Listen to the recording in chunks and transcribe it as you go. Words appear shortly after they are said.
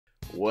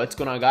What's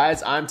going on,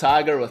 guys? I'm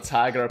Tiger with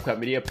Tiger Uppercut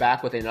Media,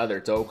 back with another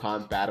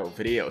Dokkan battle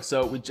video.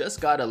 So we just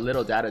got a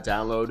little data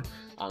download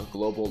on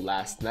global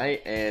last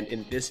night, and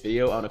in this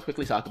video I want to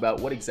quickly talk about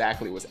what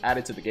exactly was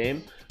added to the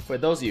game for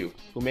those of you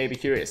who may be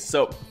curious.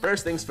 So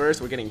first things first,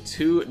 we're getting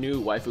two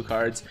new waifu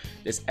cards,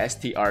 this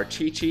STR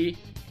Chi-Chi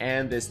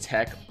and this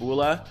Tech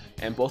Bula,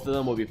 and both of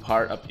them will be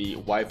part of the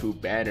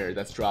waifu banner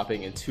that's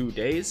dropping in 2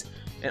 days.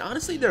 And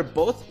honestly, they're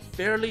both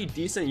fairly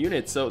decent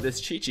units. So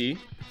this Chi-Chi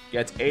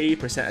gets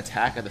 80%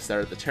 attack at the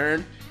start of the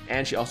turn,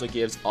 and she also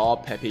gives all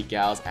Peppy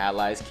Gal's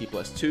allies Ki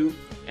 +2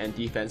 and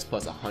defense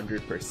plus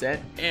 100%.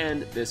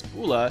 And this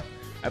Bula,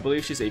 I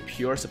believe she's a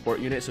pure support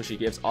unit, so she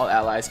gives all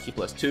allies Ki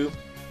 +2,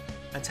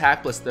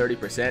 attack plus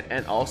 30%,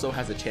 and also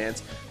has a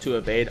chance to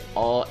evade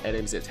all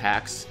enemies'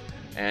 attacks.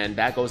 And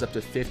that goes up to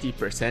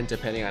 50%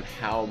 depending on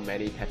how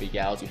many Peppy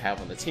Gals you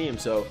have on the team.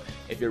 So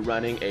if you're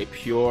running a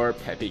pure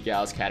Peppy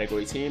Gals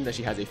category team, then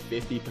she has a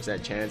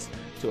 50% chance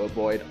to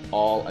avoid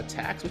all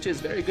attacks, which is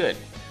very good.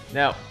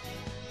 Now,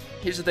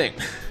 here's the thing.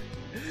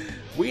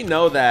 We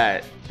know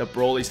that the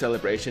Broly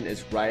celebration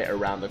is right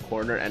around the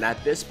corner, and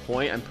at this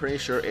point, I'm pretty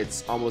sure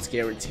it's almost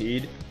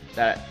guaranteed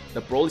that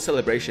the Broly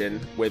celebration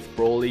with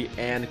Broly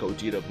and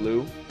Gogeta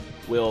Blue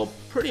will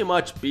pretty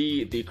much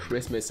be the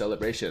Christmas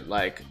celebration.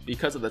 Like,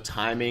 because of the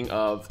timing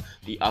of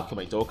the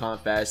upcoming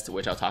Dokkanfest,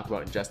 which I'll talk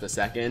about in just a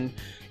second,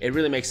 it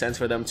really makes sense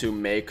for them to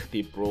make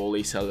the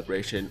Broly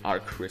celebration our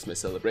Christmas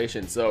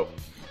celebration. So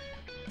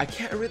I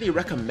can't really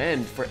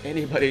recommend for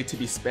anybody to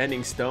be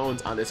spending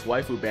stones on this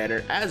waifu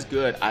banner as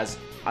good as,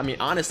 I mean,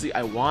 honestly,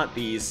 I want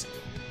these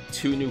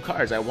two new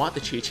cards. I want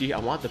the Chi-Chi, I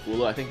want the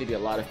Bula. I think they'd be a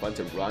lot of fun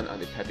to run on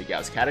the Peppy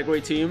Gals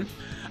category team.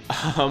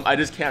 I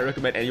just can't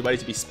recommend anybody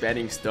to be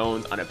spending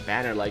stones on a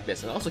banner like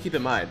this. And also keep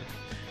in mind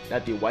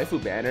that the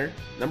waifu banner,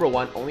 number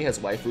one, only has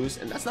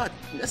waifus, and that's not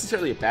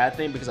necessarily a bad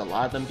thing because a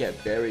lot of them get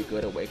very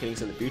good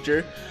awakenings in the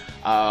future,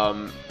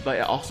 but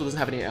it also doesn't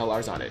have any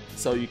LRs on it.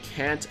 So you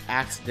can't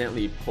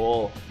accidentally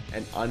pull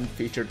an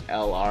unfeatured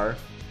LR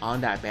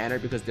on that banner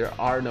because there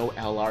are no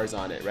LRs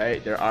on it,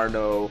 right? There are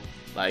no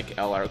like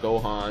LR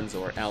Gohans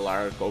or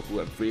LR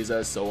Goku and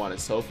Frieza, so on and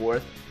so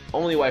forth.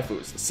 Only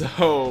waifus.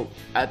 So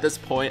at this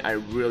point, I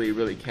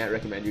really can't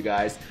recommend you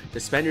guys to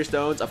spend your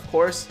stones. Of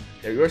course,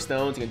 they're your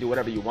stones, you can do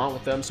whatever you want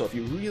with them. So if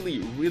you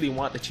really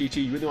want the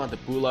Chi-Chi, you really want the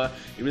Bula,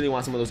 you really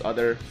want some of those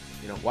other,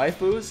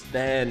 waifus,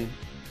 then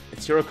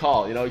it's your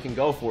call, you can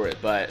go for it.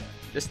 But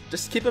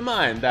just keep in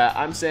mind that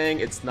I'm saying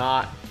it's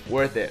not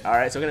worth it.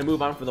 Alright, so we're gonna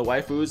move on from the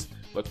waifus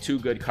with two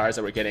good cards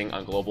that we're getting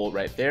on global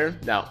right there.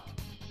 Now,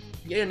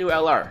 get a new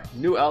LR.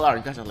 You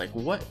guys are like,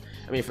 what?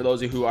 I mean, for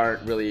those of you who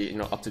aren't really,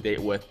 up to date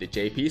with the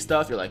JP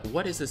stuff, you're like,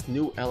 what is this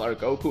new LR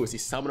Goku? Is he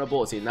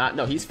summonable? Is he not?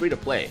 No, he's free to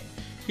play.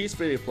 He's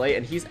free to play,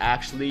 and he's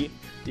actually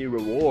the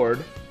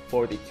reward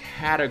for the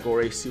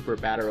category Super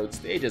Battle Road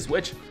stages,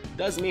 which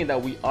does mean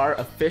that we are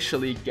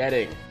officially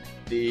getting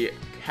the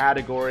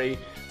category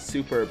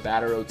Super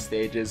Battle Road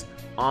stages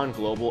on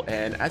global.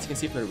 And as you can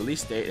see from the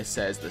release date, it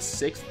says the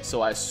 6th,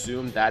 so I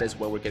assume that is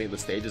when we're getting the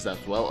stages as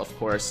well. Of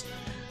course,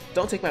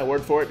 don't take my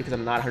word for it because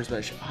I'm not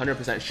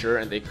 100% sure,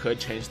 and they could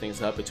change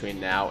things up between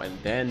now and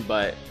then,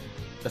 but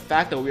the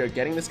fact that we are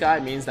getting this guy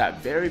means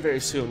that very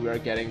soon we are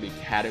getting the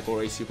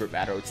category Super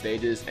Battle Road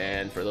stages.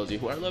 And for those of you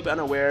who are a little bit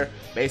unaware,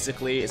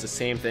 basically it's the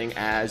same thing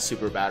as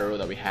Super Battle Road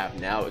that we have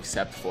now,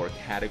 except for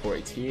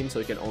category teams, so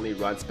you can only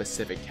run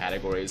specific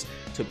categories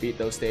to beat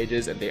those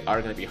stages, and they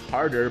are going to be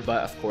harder,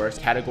 but of course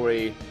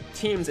category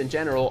teams in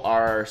general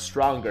are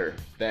stronger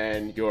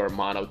than your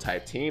mono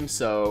type team,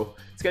 so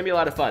it's gonna be a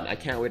lot of fun. I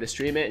can't wait to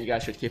stream it, and you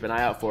guys should keep an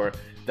eye out for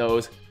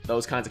those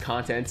kinds of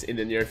contents in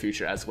the near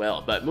future as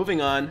well. But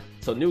moving on,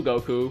 so new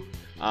Goku,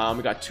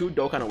 we got two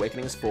Dokkan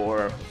Awakenings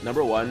for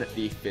number one,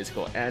 the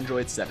Physical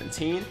Android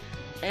 17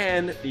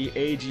 and the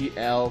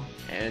AGL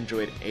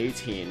Android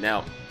 18.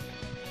 Now,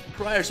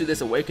 prior to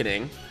this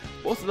awakening,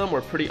 both of them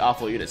were pretty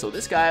awful units. So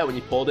this guy, when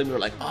you pulled him, you were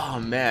like, oh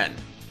man,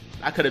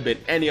 that could have been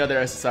any other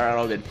SSR,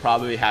 I would have been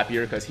probably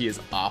happier because he is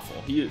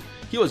awful.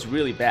 He was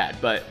really bad,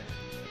 but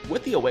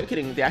with the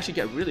awakening, they actually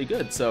get really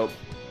good. So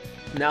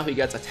now he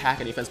gets attack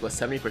and defense plus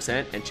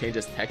 70% and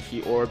changes tech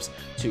key orbs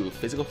to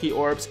physical key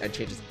orbs and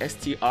changes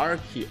STR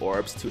key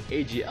orbs to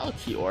AGL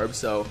key orbs.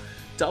 So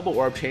double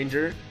orb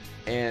changer,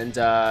 and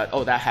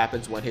oh, that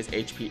happens when his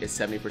HP is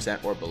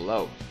 70% or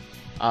below.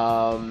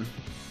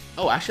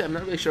 Oh, actually, I'm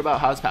not really sure about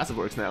how his passive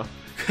works now.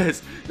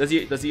 Because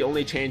does he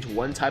only change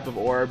one type of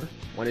orb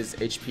when his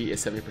HP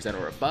is 70%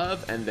 or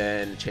above, and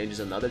then changes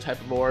another type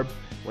of orb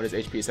when his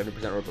HP is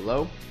 70% or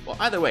below? Well,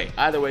 either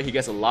way, he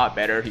gets a lot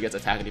better. He gets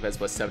attack and defense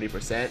plus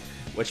 70%,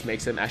 which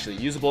makes him actually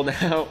usable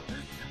now.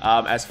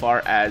 As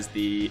far as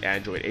the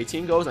Android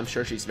 18 goes, I'm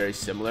sure she's very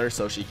similar.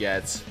 So she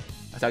gets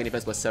attack and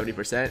defense plus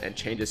 70% and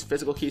changes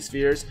physical key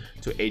spheres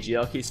to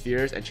AGL key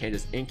spheres and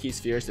changes ink key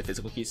spheres to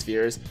physical key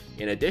spheres.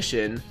 In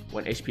addition,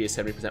 when HP is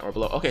 70% or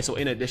below. Okay, so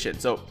in addition,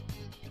 so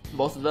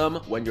both of them,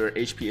 when your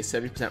HP is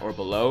 70% or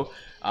below,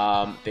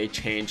 they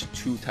change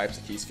two types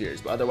of key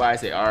spheres. But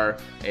otherwise, they are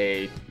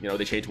they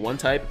change one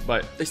type,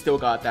 but they still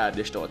got that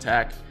additional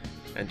attack.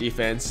 and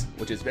defense,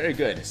 which is very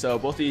good. So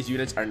both these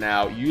units are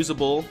now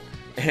usable,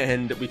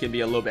 and we can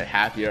be a little bit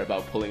happier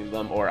about pulling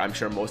them, or I'm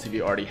sure most of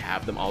you already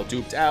have them all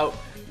duped out.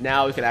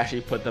 Now you can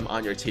actually put them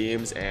on your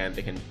teams and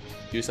they can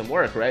do some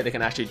work, right? They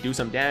can actually do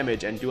some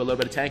damage and do a little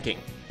bit of tanking.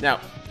 Now,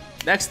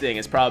 next thing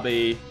is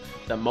probably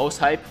the most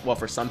hype, well,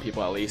 for some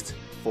people at least,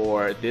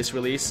 for this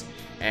release,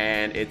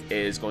 and it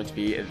is going to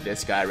be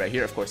this guy right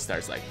here. Of course, it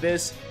starts like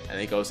this, and then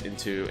it goes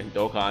into, in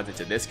Dokkans,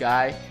 into this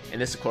guy, and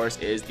this, of course,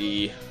 is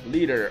the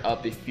leader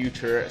of the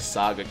Future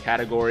Saga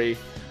category,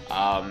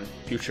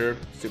 Future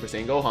Super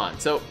Saiyan Gohan.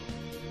 So,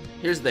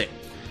 here's the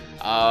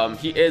thing.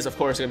 He is, of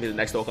course, going to be the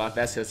next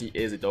Dokkanfest because he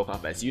is a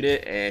Dokkanfest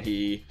unit, and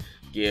he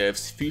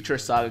gives Future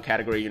Saga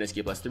category units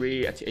Ki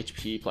 +3,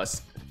 HP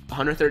plus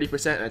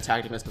 130%, and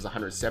attack defense plus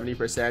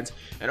 170%.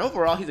 And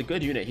overall, he's a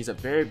good unit. He's a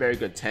very, very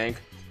good tank.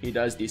 He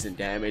does decent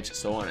damage,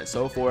 so on and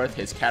so forth.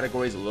 His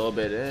category is a little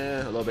bit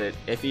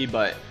iffy,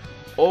 but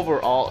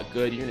overall, a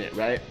good unit,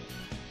 right?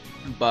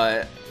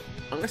 But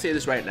I'm gonna say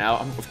this right now.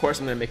 Of course,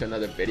 I'm gonna make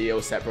another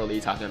video separately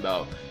talking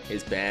about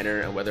his banner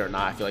and whether or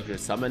not I feel like he should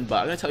summon. But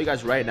I'm gonna tell you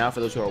guys right now, for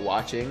those who are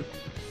watching,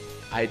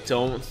 I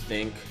don't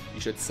think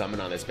you should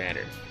summon on this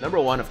banner. Number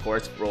one, of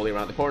course, Broly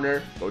around the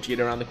corner,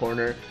 Gogeta around the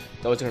corner.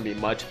 Those are gonna be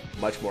much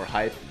more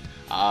hype.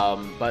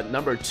 But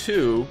number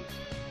two,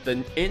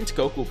 the Int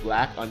Goku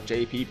Black on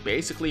JP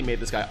basically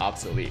made this guy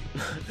obsolete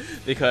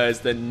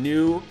because the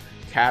new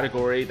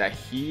category that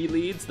he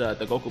leads, the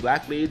Goku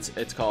Black leads,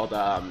 it's called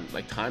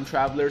like Time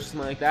Travelers or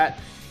something like that.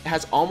 It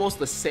has almost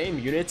the same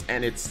units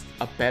and it's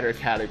a better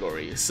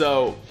category.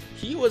 So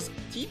he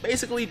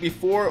basically,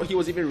 before he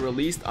was even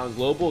released on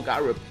Global,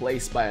 got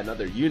replaced by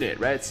another unit,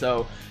 right?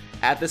 So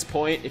at this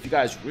point, if you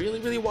guys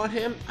really want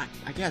him,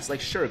 I guess,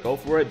 like, sure, go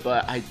for it,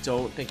 but I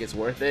don't think it's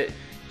worth it.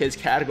 His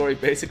category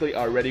basically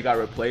already got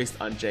replaced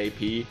on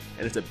JP,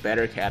 and it's a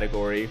better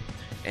category.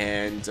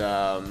 And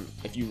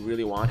if you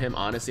really want him,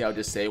 honestly, I would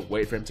just say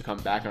wait for him to come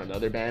back on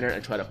another banner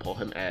and try to pull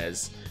him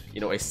as,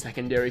 you know, a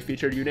secondary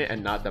featured unit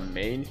and not the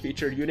main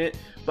featured unit.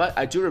 But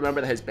I do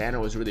remember that his banner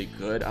was really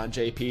good on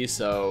JP,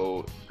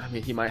 so I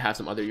mean, he might have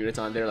some other units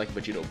on there like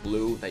Vegito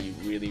Blue that you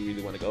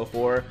really want to go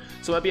for.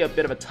 So it might be a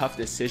bit of a tough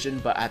decision,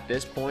 but at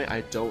this point,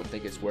 I don't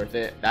think it's worth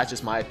it. That's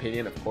just my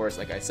opinion. Of course,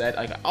 like I said,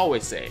 like I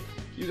always say,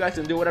 you guys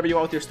can do whatever you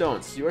want with your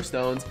stones. It's your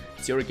stones,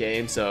 it's your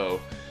game, so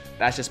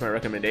that's just my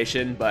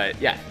recommendation. But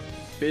yeah,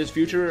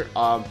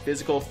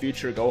 physical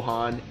future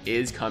Gohan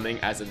is coming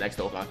as the next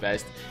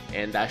Dokkanfest,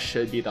 and that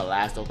should be the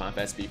last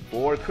Dokkanfest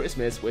before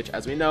Christmas, which,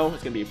 as we know,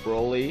 is gonna be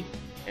Broly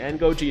and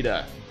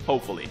Gogeta.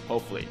 Hopefully.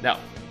 Now,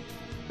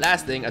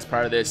 last thing as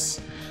part of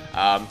this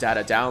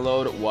data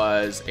download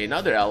was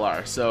another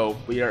LR. So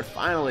we are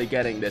finally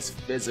getting this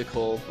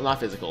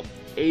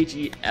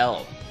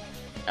AGL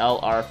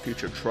LR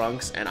Future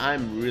Trunks, and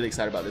I'm really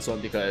excited about this one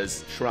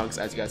because Trunks,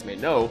 as you guys may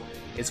know,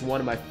 is one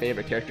of my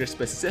favorite characters.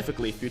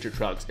 Specifically, Future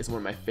Trunks is one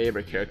of my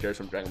favorite characters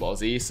from Dragon Ball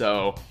Z,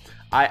 so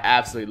I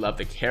absolutely love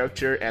the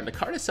character, and the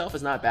card itself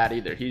is not bad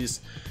either. He's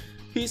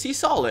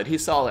solid.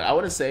 I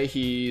wouldn't say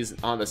he's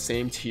on the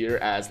same tier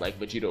as like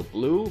Vegito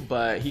Blue,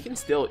 but he can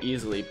still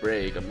easily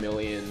break 1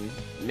 million,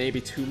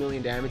 maybe 2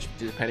 million damage,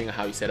 depending on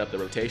how you set up the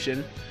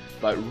rotation.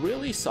 But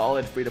really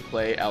solid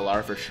free-to-play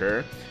LR for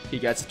sure. He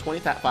gets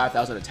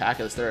 25,000 attack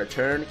at the start of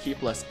turn, Ki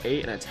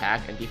 +8 in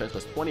attack, and defense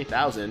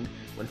 +20,000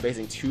 when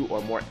facing 2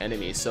 or more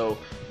enemies. So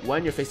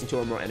when you're facing 2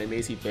 or more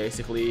enemies, he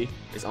basically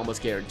is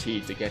almost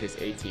guaranteed to get his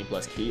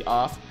 18+ Ki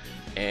off.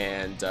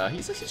 And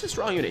he's a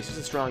strong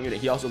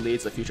unit. He also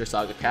leads the Future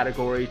Saga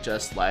category,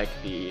 just like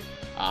the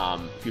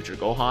Future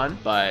Gohan,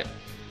 but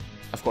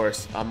of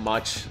course a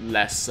much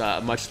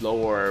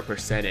lower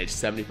percentage,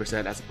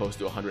 70% as opposed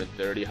to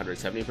 130,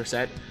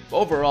 170%. But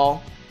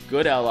overall,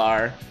 good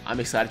LR. I'm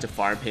excited to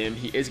farm him.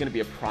 He is going to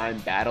be a prime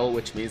battle,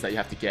 which means that you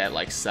have to get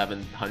like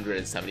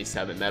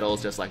 777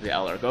 medals, just like the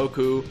LR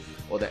Goku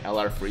or the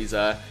LR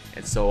Frieza,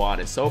 and so on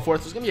and so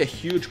forth. So it's going to be a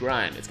huge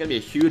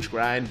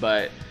grind.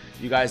 But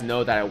you guys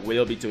know that I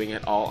will be doing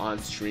it all on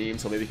stream,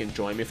 so maybe you can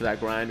join me for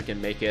that grind. We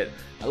can make it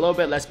a little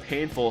bit less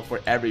painful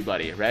for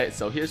everybody, right?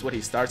 So here's what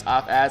he starts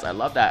off as. I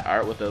love that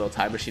art with the little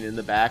time machine in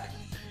the back,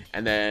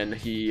 and then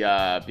he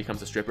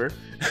becomes a stripper.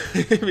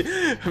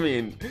 I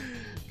mean,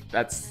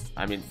 that's,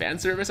 fan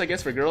service, I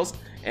guess, for girls.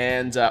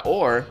 And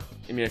or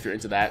if you're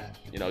into that,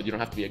 you don't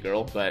have to be a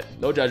girl, but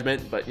no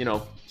judgment. But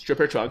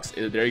stripper Trunks,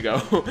 there you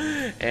go.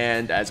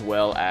 And as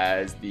well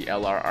as the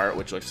LR art,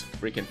 which looks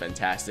freaking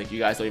fantastic. You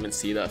guys don't even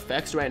see the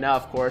effects right now,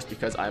 of course,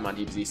 because I'm on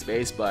DBZ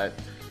Space, but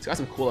it's got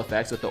some cool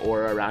effects with the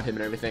aura around him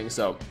and everything,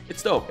 so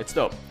it's dope.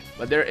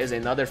 But there is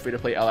another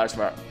free-to-play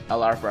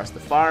LR for us to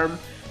farm,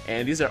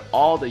 and these are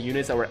all the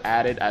units that were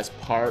added as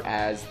part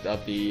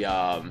of the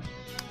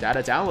data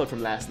download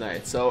from last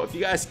night. So if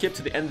you guys skipped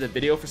to the end of the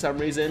video for some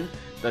reason,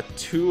 the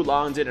too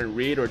long didn't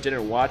read or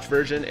didn't watch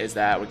version is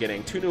that we're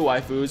getting 2 new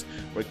waifus,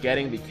 we're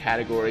getting the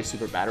category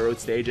Super Battle Road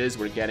stages,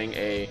 we're getting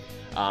a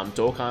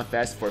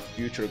Dokkanfest for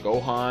Future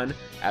Gohan,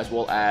 as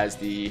well as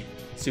the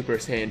Super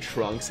Saiyan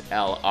Trunks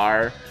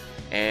LR.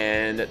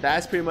 And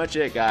that's pretty much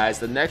it, guys.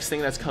 The next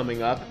thing that's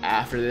coming up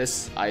after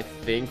this, I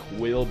think,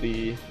 will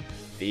be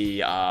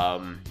the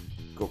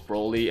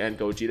Broly and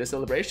Gogeta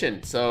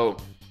celebration. So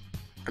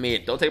I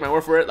mean, don't take my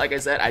word for it. Like I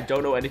said, I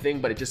don't know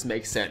anything, but it just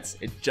makes sense.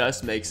 It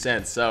just makes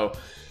sense. So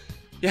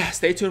yeah,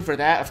 stay tuned for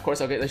that. Of course,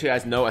 I'll let you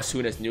guys know as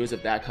soon as news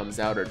of that comes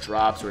out or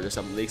drops, or there's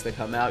some leaks that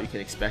come out. You can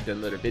expect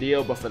another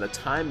video, but for the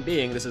time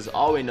being, this is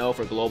all we know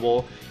for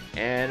Global,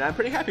 and I'm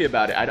pretty happy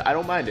about it. I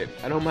don't mind it.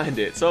 I don't mind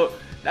it. So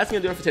that's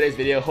gonna do it for today's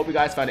video. Hope you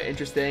guys found it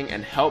interesting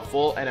and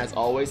helpful. And as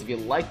always, if you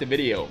like the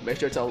video, make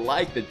sure to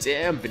like the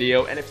damn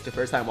video. And if it's your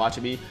first time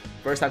watching me,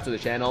 first time to the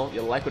channel,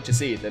 you like what you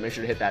see, then make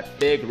sure to hit that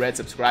big red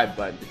subscribe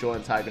button to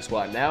join Tiger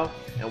Squad now.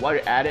 And while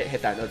you're at it,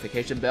 hit that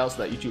notification bell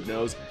so that YouTube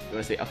knows you want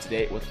to stay up to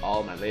date with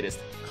all my latest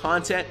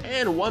content.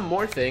 And one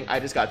more thing, I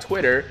just got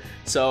Twitter,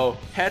 so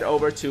head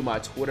over to my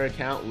Twitter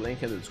account,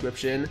 link in the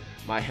description.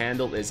 My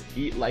handle is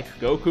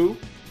EatLikeGoku,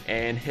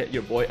 and hit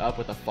your boy up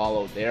with a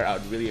follow there. I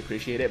would really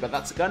appreciate it. But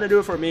that's gonna do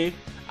it for me.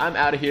 I'm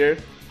out of here.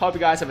 Hope you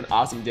guys have an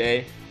awesome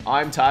day.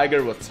 I'm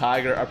Tiger with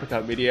Tiger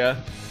Uppercut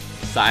Media,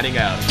 signing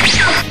out.